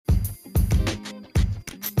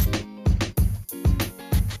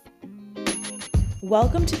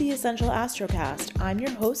Welcome to the Essential Astrocast. I'm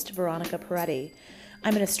your host, Veronica Peretti.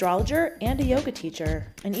 I'm an astrologer and a yoga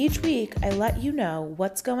teacher, and each week I let you know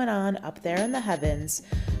what's going on up there in the heavens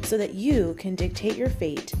so that you can dictate your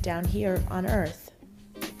fate down here on Earth.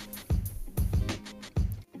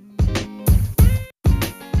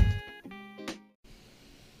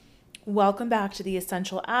 Welcome back to the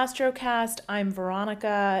Essential Astrocast. I'm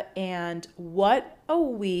Veronica, and what a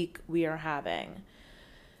week we are having.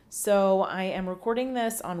 So I am recording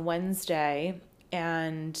this on Wednesday,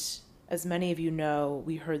 and as many of you know,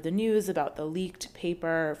 we heard the news about the leaked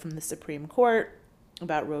paper from the Supreme Court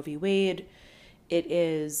about Roe v. Wade. It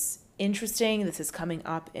is interesting. This is coming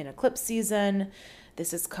up in eclipse season.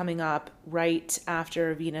 This is coming up right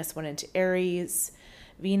after Venus went into Aries.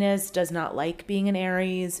 Venus does not like being in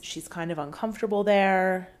Aries. She's kind of uncomfortable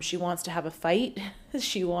there. She wants to have a fight.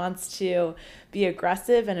 She wants to be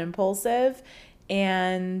aggressive and impulsive.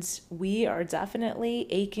 And we are definitely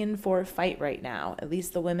aching for a fight right now, at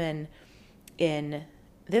least the women in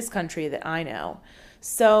this country that I know.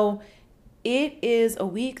 So it is a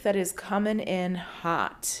week that is coming in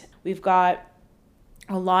hot. We've got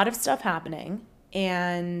a lot of stuff happening,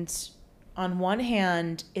 and on one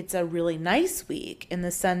hand, it's a really nice week in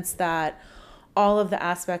the sense that all of the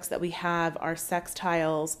aspects that we have are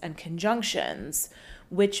sextiles and conjunctions,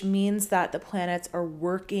 which means that the planets are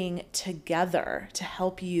working together to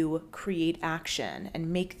help you create action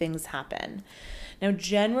and make things happen. Now,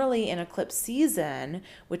 generally in eclipse season,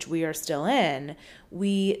 which we are still in,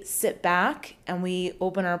 we sit back and we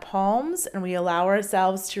open our palms and we allow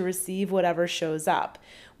ourselves to receive whatever shows up.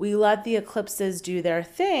 We let the eclipses do their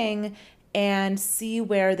thing and see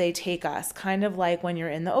where they take us, kind of like when you're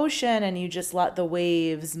in the ocean and you just let the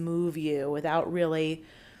waves move you without really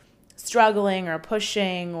struggling or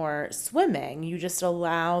pushing or swimming. You just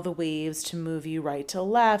allow the waves to move you right to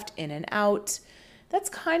left, in and out. That's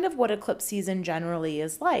kind of what eclipse season generally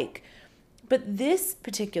is like. But this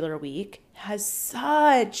particular week has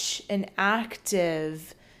such an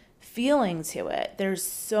active feeling to it. There's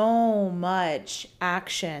so much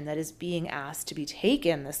action that is being asked to be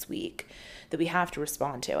taken this week that we have to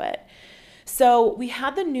respond to it. So we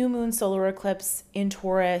had the new moon solar eclipse in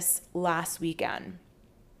Taurus last weekend.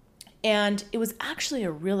 And it was actually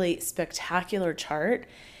a really spectacular chart.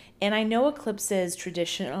 And I know eclipses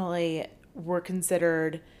traditionally were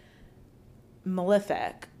considered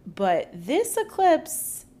malefic, but this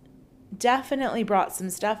eclipse definitely brought some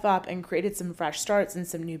stuff up and created some fresh starts and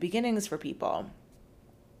some new beginnings for people.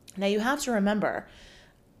 Now you have to remember,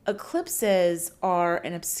 eclipses are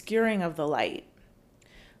an obscuring of the light.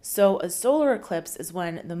 So a solar eclipse is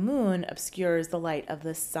when the moon obscures the light of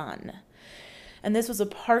the sun. And this was a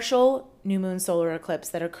partial new moon solar eclipse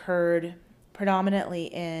that occurred predominantly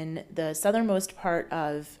in the southernmost part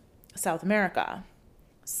of South America.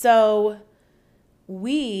 So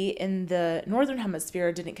we in the northern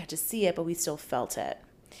hemisphere didn't get to see it, but we still felt it.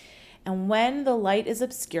 And when the light is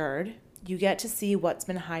obscured, you get to see what's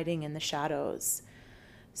been hiding in the shadows.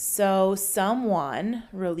 So someone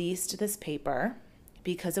released this paper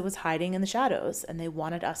because it was hiding in the shadows and they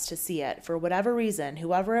wanted us to see it for whatever reason,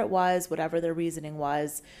 whoever it was, whatever their reasoning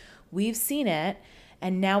was. We've seen it,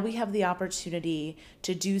 and now we have the opportunity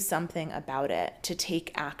to do something about it, to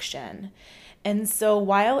take action. And so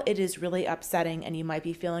while it is really upsetting and you might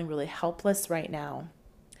be feeling really helpless right now,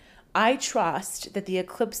 I trust that the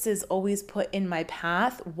eclipses always put in my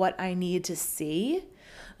path what I need to see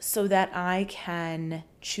so that I can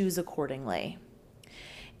choose accordingly.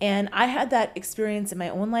 And I had that experience in my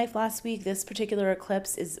own life last week. This particular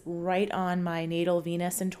eclipse is right on my natal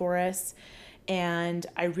Venus in Taurus. And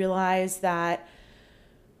I realized that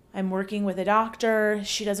I'm working with a doctor.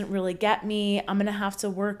 She doesn't really get me. I'm going to have to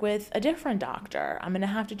work with a different doctor. I'm going to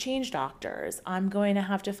have to change doctors. I'm going to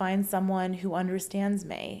have to find someone who understands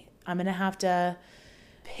me. I'm going to have to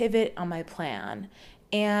pivot on my plan.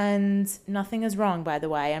 And nothing is wrong, by the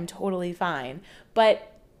way. I'm totally fine.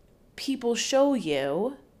 But people show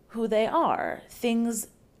you who they are. Things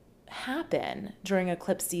happen during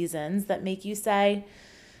eclipse seasons that make you say,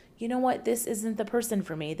 you know what, this isn't the person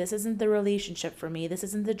for me. This isn't the relationship for me. This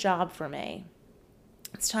isn't the job for me.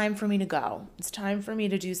 It's time for me to go. It's time for me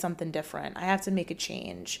to do something different. I have to make a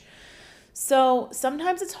change. So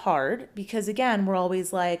sometimes it's hard because, again, we're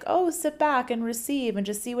always like, oh, sit back and receive and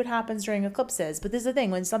just see what happens during eclipses. But this is the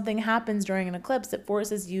thing. When something happens during an eclipse, it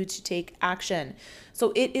forces you to take action.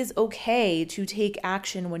 So it is okay to take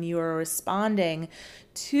action when you are responding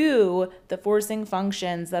to the forcing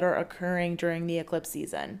functions that are occurring during the eclipse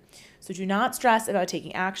season. So do not stress about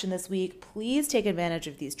taking action this week. Please take advantage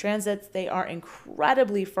of these transits. They are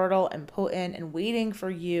incredibly fertile and potent and waiting for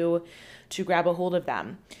you to grab a hold of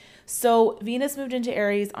them. So Venus moved into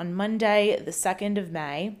Aries on Monday, the 2nd of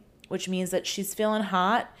May, which means that she's feeling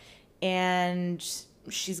hot and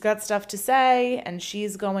she's got stuff to say, and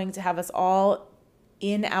she's going to have us all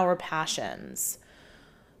in our passions.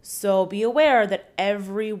 So be aware that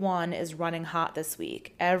everyone is running hot this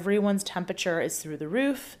week. Everyone's temperature is through the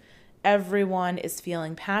roof. Everyone is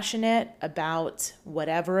feeling passionate about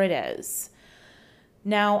whatever it is.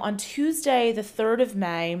 Now, on Tuesday, the 3rd of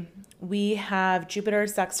May, we have Jupiter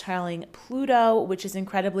sextiling Pluto, which is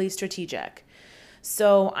incredibly strategic.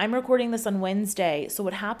 So I'm recording this on Wednesday. So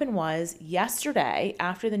what happened was yesterday,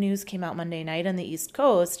 after the news came out Monday night on the East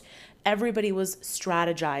Coast, everybody was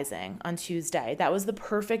strategizing on Tuesday. That was the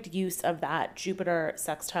perfect use of that Jupiter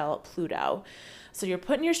sextile Pluto. So you're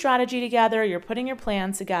putting your strategy together, you're putting your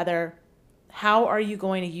plan together. How are you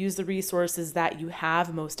going to use the resources that you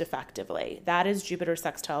have most effectively? That is Jupiter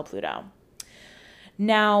sextile Pluto.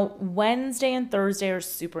 Now, Wednesday and Thursday are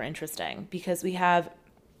super interesting because we have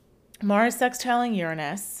Mars sextiling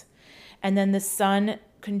Uranus and then the Sun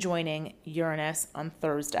conjoining Uranus on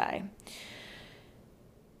Thursday.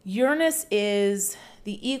 Uranus is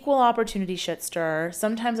the equal opportunity shit stirrer.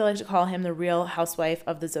 Sometimes I like to call him the real housewife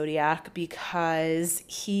of the zodiac because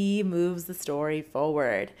he moves the story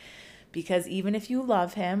forward. Because even if you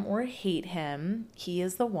love him or hate him, he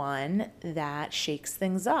is the one that shakes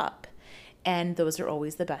things up. And those are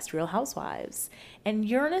always the best real housewives. And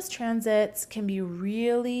Uranus transits can be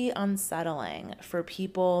really unsettling for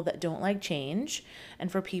people that don't like change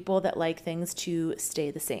and for people that like things to stay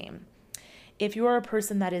the same. If you're a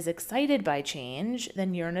person that is excited by change,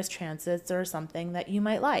 then Uranus transits are something that you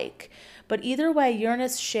might like. But either way,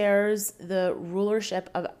 Uranus shares the rulership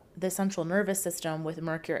of the central nervous system with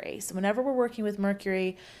Mercury. So whenever we're working with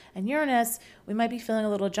Mercury and Uranus, we might be feeling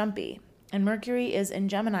a little jumpy. And Mercury is in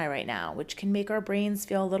Gemini right now, which can make our brains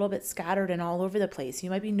feel a little bit scattered and all over the place. You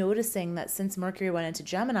might be noticing that since Mercury went into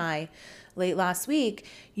Gemini late last week,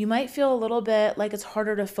 you might feel a little bit like it's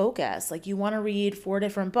harder to focus. Like you want to read 4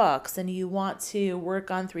 different books and you want to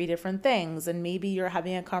work on 3 different things. And maybe you're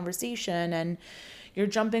having a conversation and you're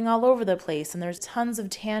jumping all over the place and there's tons of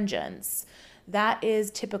tangents. That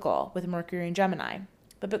is typical with Mercury and Gemini.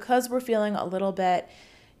 But because we're feeling a little bit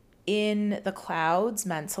in the clouds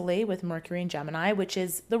mentally with Mercury and Gemini, which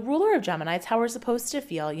is the ruler of Gemini, it's how we're supposed to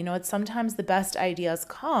feel. You know, it's sometimes the best ideas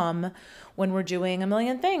come when we're doing a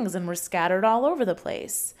million things and we're scattered all over the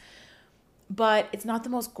place. But it's not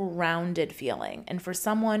the most grounded feeling. And for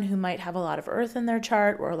someone who might have a lot of earth in their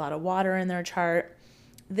chart or a lot of water in their chart,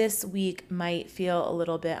 this week might feel a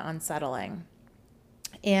little bit unsettling.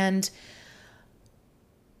 And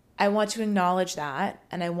I want to acknowledge that,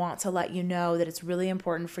 and I want to let you know that it's really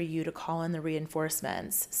important for you to call in the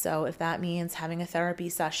reinforcements. So if that means having a therapy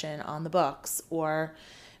session on the books, or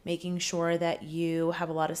making sure that you have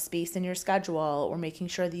a lot of space in your schedule, or making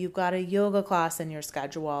sure that you've got a yoga class in your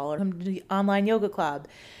schedule, or come to the online yoga club.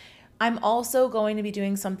 I'm also going to be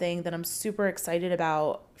doing something that I'm super excited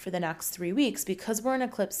about for the next 3 weeks because we're in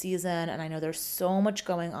eclipse season, and I know there's so much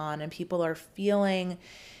going on, and people are feeling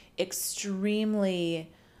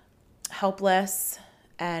extremely helpless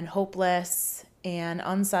and hopeless and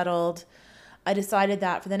unsettled. I decided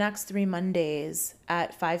that for the next 3 Mondays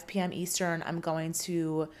at 5 p.m. Eastern, I'm going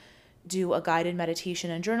to do a guided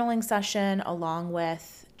meditation and journaling session along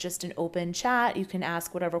with just an open chat. You can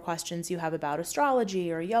ask whatever questions you have about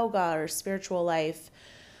astrology or yoga or spiritual life.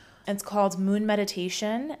 It's called Moon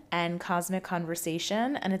Meditation and Cosmic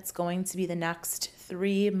Conversation, and it's going to be the next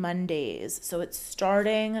 3 Mondays. So it's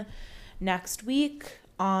starting next week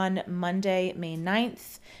on Monday, May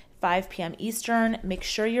 9th, 5 p.m. Eastern. Make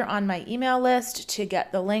sure you're on my email list to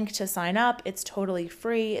get the link to sign up. It's totally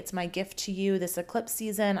free. It's my gift to you this eclipse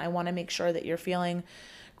season. I want to make sure that you're feeling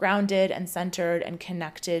grounded and centered and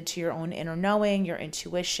connected to your own inner knowing, your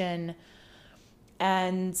intuition.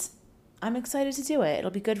 And I'm excited to do it.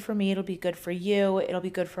 It'll be good for me. It'll be good for you. It'll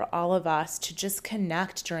be good for all of us to just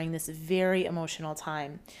connect during this very emotional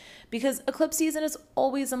time. Because eclipse season is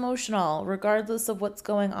always emotional, regardless of what's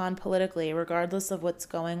going on politically, regardless of what's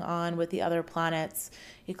going on with the other planets.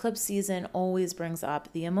 Eclipse season always brings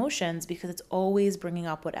up the emotions because it's always bringing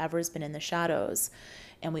up whatever's been in the shadows.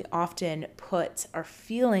 And we often put our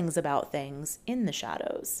feelings about things in the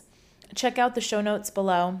shadows. Check out the show notes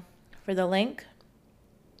below for the link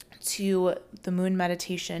to the Moon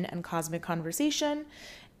Meditation and Cosmic Conversation.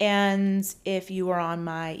 And if you are on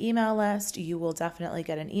my email list, you will definitely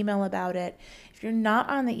get an email about it. If you're not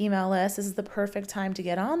on the email list, this is the perfect time to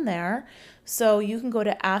get on there. So you can go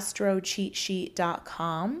to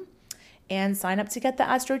astrocheatsheet.com and sign up to get the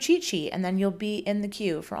Astro Cheat Sheet, and then you'll be in the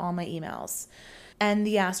queue for all my emails. And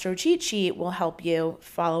the Astro Cheat Sheet will help you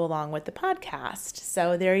follow along with the podcast.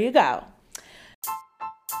 So there you go.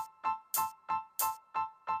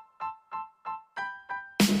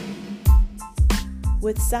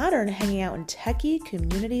 With Saturn hanging out in techie,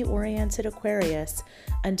 community-oriented Aquarius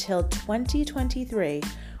until 2023,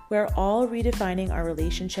 we're all redefining our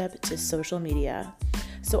relationship to social media.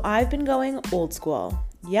 So I've been going old school.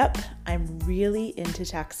 Yep, I'm really into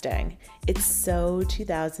texting. It's so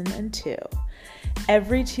 2002.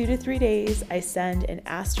 Every 2 to 3 days, I send an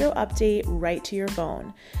Astro update right to your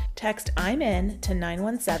phone. Text I'm in to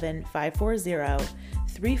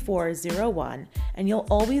 917-540-3401, and you'll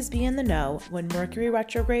always be in the know when Mercury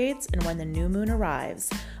retrogrades and when the new moon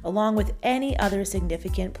arrives, along with any other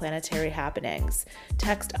significant planetary happenings.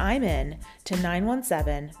 Text I'm in to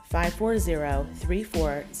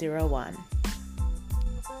 917-540-3401.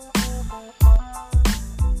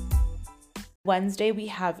 Wednesday, we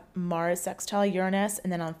have Mars sextile Uranus,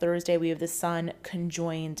 and then on Thursday, we have the Sun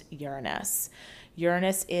conjoined Uranus.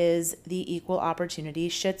 Uranus is the equal opportunity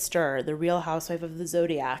shit stirrer, the real housewife of the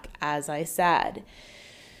zodiac, as I said.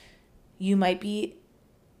 You might be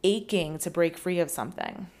aching to break free of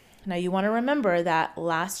something. Now, you want to remember that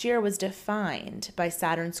last year was defined by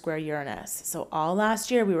Saturn square Uranus. So all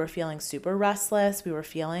last year, we were feeling super restless. We were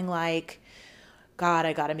feeling like, God,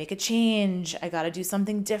 I got to make a change. I got to do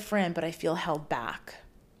something different, but I feel held back.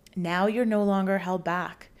 Now you're no longer held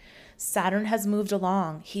back. Saturn has moved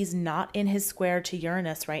along. He's not in his square to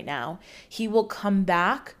Uranus right now. He will come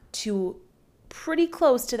back to pretty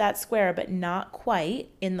close to that square, but not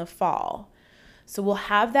quite in the fall. So we'll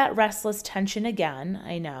have that restless tension again.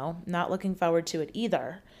 I know, not looking forward to it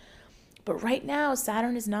either. But right now,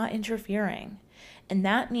 Saturn is not interfering. And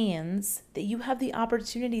that means that you have the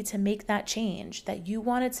opportunity to make that change that you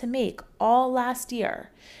wanted to make all last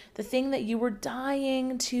year. The thing that you were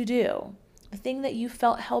dying to do, the thing that you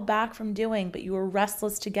felt held back from doing, but you were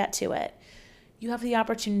restless to get to it. You have the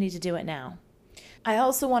opportunity to do it now. I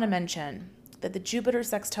also want to mention that the Jupiter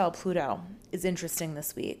sextile Pluto is interesting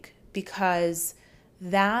this week because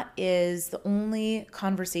that is the only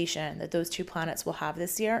conversation that those two planets will have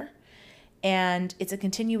this year. And it's a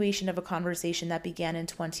continuation of a conversation that began in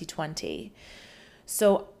 2020.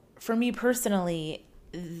 So for me personally,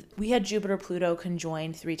 we had Jupiter-Pluto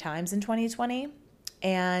conjoined 3 times in 2020.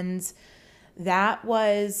 And that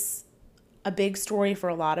was a big story for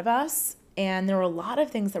a lot of us. And there were a lot of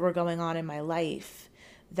things that were going on in my life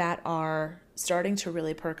that are starting to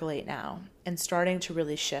really percolate now and starting to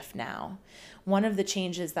really shift now. One of the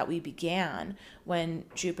changes that we began when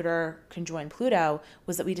Jupiter conjoined Pluto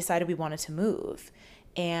was that we decided we wanted to move.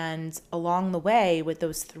 And along the way, with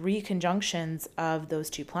those 3 conjunctions of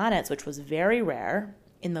those 2 planets, which was very rare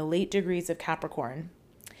in the late degrees of Capricorn,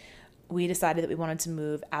 we decided that we wanted to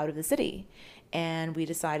move out of the city. And we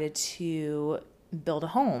decided to build a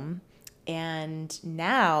home. And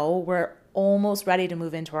now we're almost ready to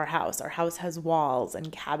move into our house. Our house has walls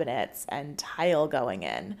and cabinets and tile going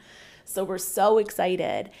in. So we're so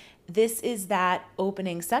excited. This is that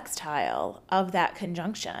opening sextile of that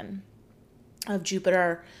conjunction of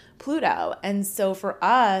Jupiter, Pluto. And so for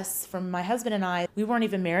us, from my husband and I, we weren't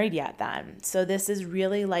even married yet then. So this is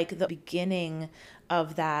really like the beginning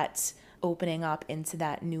of that opening up into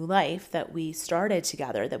that new life that we started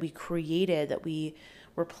together, that we created, that we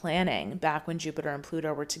were planning back when Jupiter and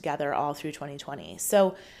Pluto were together all through 2020.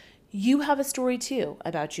 So you have a story too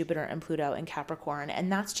about Jupiter and Pluto and Capricorn,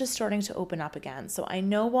 and that's just starting to open up again. So I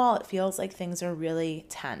know while it feels like things are really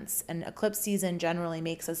tense, and eclipse season generally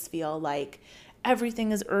makes us feel like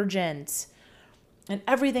everything is urgent and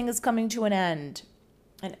everything is coming to an end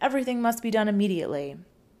and everything must be done immediately,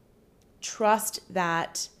 trust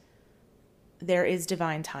that there is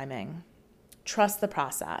divine timing. Trust the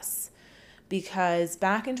process. Because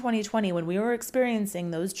back in 2020, when we were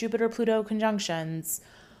experiencing those Jupiter-Pluto conjunctions,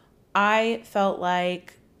 I felt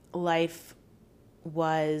like life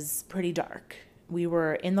was pretty dark. We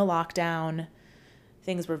were in the lockdown.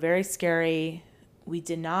 Things were very scary. We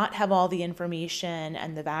did not have all the information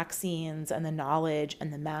and the vaccines and the knowledge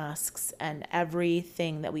and the masks and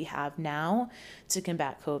everything that we have now to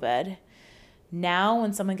combat COVID. Now,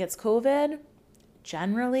 when someone gets COVID,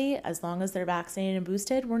 generally, as long as they're vaccinated and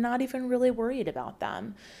boosted, we're not even really worried about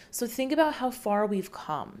them. So think about how far we've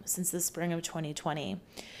come since the spring of 2020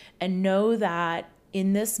 and know that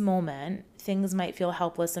in this moment, things might feel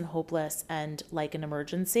helpless and hopeless and like an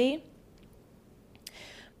emergency.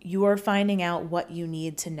 You are finding out what you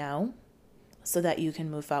need to know so that you can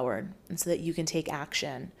move forward and so that you can take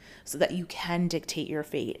action, so that you can dictate your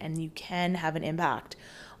fate and you can have an impact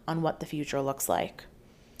on what the future looks like.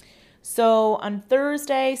 So on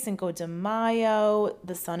Thursday, Cinco de Mayo,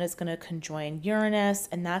 the sun is going to conjoin Uranus,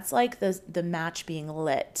 and that's like the match being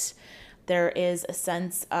lit. There is a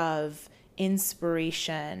sense of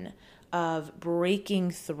inspiration, of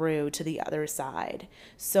breaking through to the other side.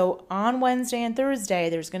 So on Wednesday and Thursday,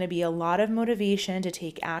 there's going to be a lot of motivation to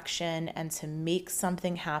take action and to make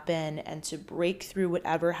something happen and to break through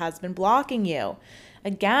whatever has been blocking you.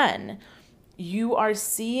 Again, you are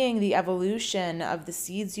seeing the evolution of the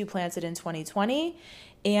seeds you planted in 2020,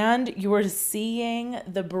 and you are seeing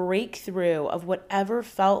the breakthrough of whatever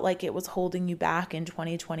felt like it was holding you back in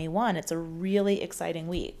 2021. It's a really exciting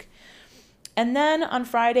week. And then on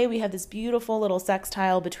Friday, we have this beautiful little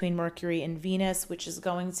sextile between Mercury and Venus, which is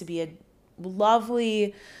going to be a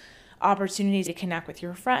lovely opportunity to connect with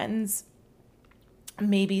your friends,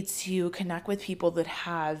 maybe to connect with people that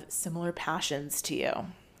have similar passions to you,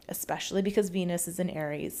 especially because Venus is in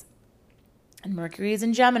Aries and Mercury is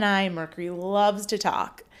in Gemini. Mercury loves to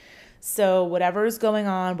talk. So whatever is going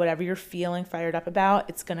on, whatever you're feeling fired up about,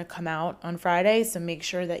 it's going to come out on Friday. So make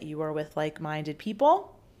sure that you are with like-minded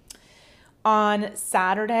people. On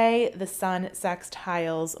Saturday, the sun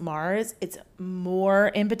sextiles Mars. It's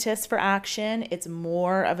more impetus for action. It's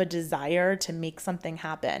more of a desire to make something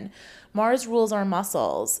happen. Mars rules our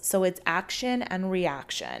muscles, so it's action and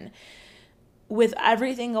reaction. With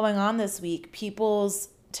everything going on this week, people's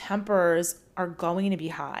tempers are going to be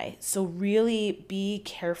high. So really be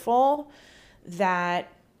careful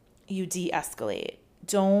that you de-escalate.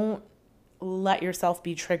 Don't let yourself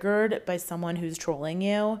be triggered by someone who's trolling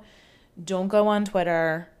you. Don't go on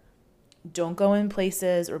Twitter. Don't go in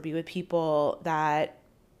places or be with people that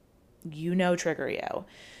you know trigger you.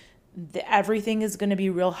 Everything is going to be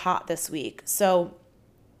real hot this week. So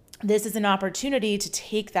this is an opportunity to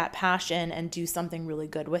take that passion and do something really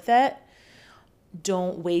good with it.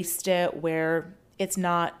 Don't waste it where it's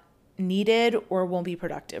not needed or won't be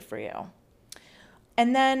productive for you.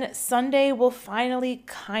 And then Sunday, we'll finally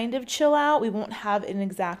kind of chill out. We won't have an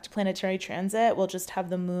exact planetary transit. We'll just have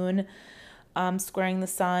the moon squaring the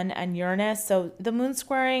sun and Uranus. So the moon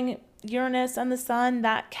squaring Uranus and the sun,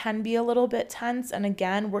 that can be a little bit tense. And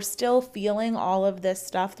again, we're still feeling all of this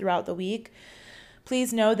stuff throughout the week.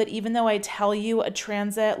 Please know that even though I tell you a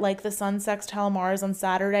transit like the sun sextile Mars on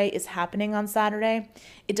Saturday is happening on Saturday,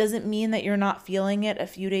 it doesn't mean that you're not feeling it a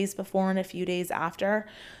few days before and a few days after.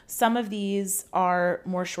 Some of these are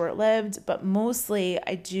more short-lived, but mostly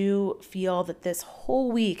I do feel that this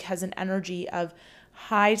whole week has an energy of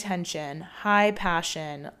high tension, high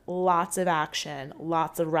passion, lots of action,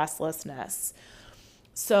 lots of restlessness.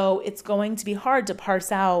 So it's going to be hard to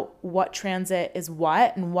parse out what transit is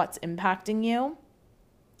what and what's impacting you.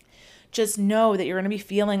 Just know that you're going to be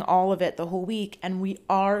feeling all of it the whole week, and we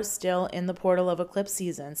are still in the portal of eclipse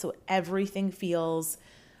season, so everything feels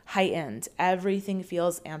heightened. Everything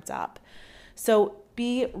feels amped up. So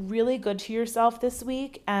be really good to yourself this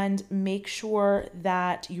week and make sure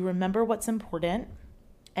that you remember what's important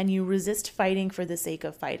and you resist fighting for the sake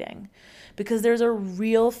of fighting, because there's a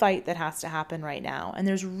real fight that has to happen right now, and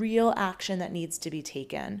there's real action that needs to be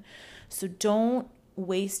taken. So don't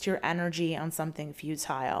waste your energy on something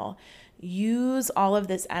futile. Use all of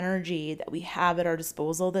this energy that we have at our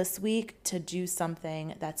disposal this week to do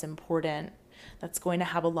something that's important, that's going to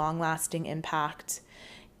have a long-lasting impact.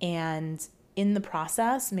 And in the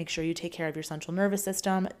process, make sure you take care of your central nervous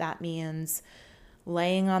system. That means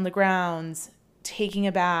laying on the ground, taking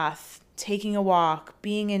a bath, taking a walk,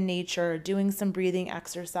 being in nature, doing some breathing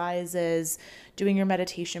exercises, doing your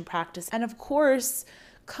meditation practice. And of course,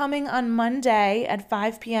 coming on Monday at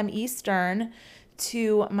 5 p.m. Eastern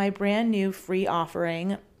to my brand new free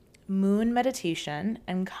offering, Moon Meditation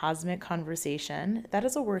and Cosmic Conversation. That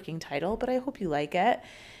is a working title, but I hope you like it.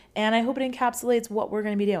 And I hope it encapsulates what we're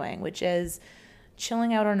going to be doing, which is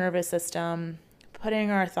chilling out our nervous system,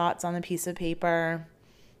 putting our thoughts on a piece of paper,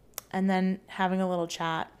 and then having a little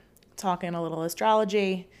chat, talking a little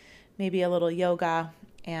astrology, maybe a little yoga,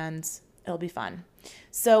 and it'll be fun.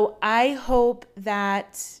 So I hope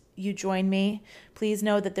that you join me. Please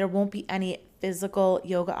know that there won't be any physical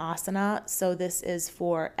yoga asana. So this is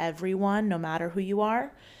for everyone, no matter who you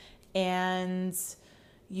are. And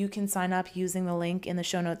you can sign up using the link in the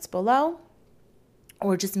show notes below,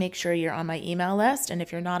 or just make sure you're on my email list. And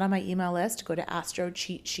if you're not on my email list, go to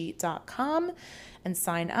astrocheatsheet.com and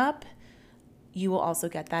sign up. you will also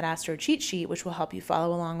get that Astro cheat sheet, which will help you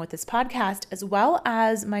follow along with this podcast, as well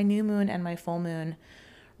as my new moon and my full moon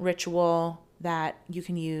ritual that you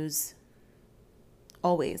can use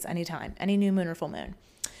always, anytime, any new moon or full moon.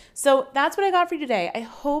 So that's what I got for you today. I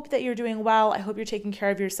hope that you're doing well. I hope you're taking care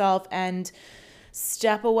of yourself, and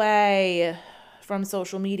step away from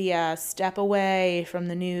social media, step away from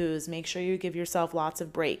the news. Make sure you give yourself lots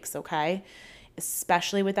of breaks, okay?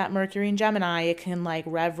 Especially with that Mercury in Gemini, it can like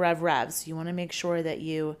rev. So you want to make sure that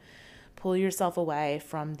you pull yourself away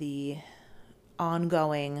from the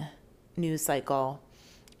ongoing news cycle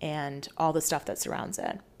and all the stuff that surrounds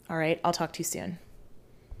it. All right, I'll talk to you soon.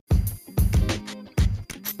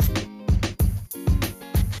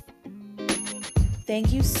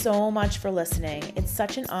 Thank you so much for listening. It's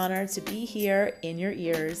such an honor to be here in your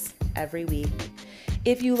ears every week.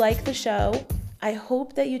 If you like the show, I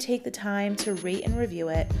hope that you take the time to rate and review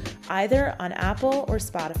it either on Apple or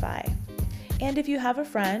Spotify. And if you have a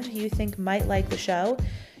friend who you think might like the show,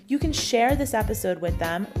 you can share this episode with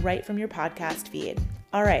them right from your podcast feed.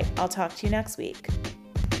 All right, I'll talk to you next week.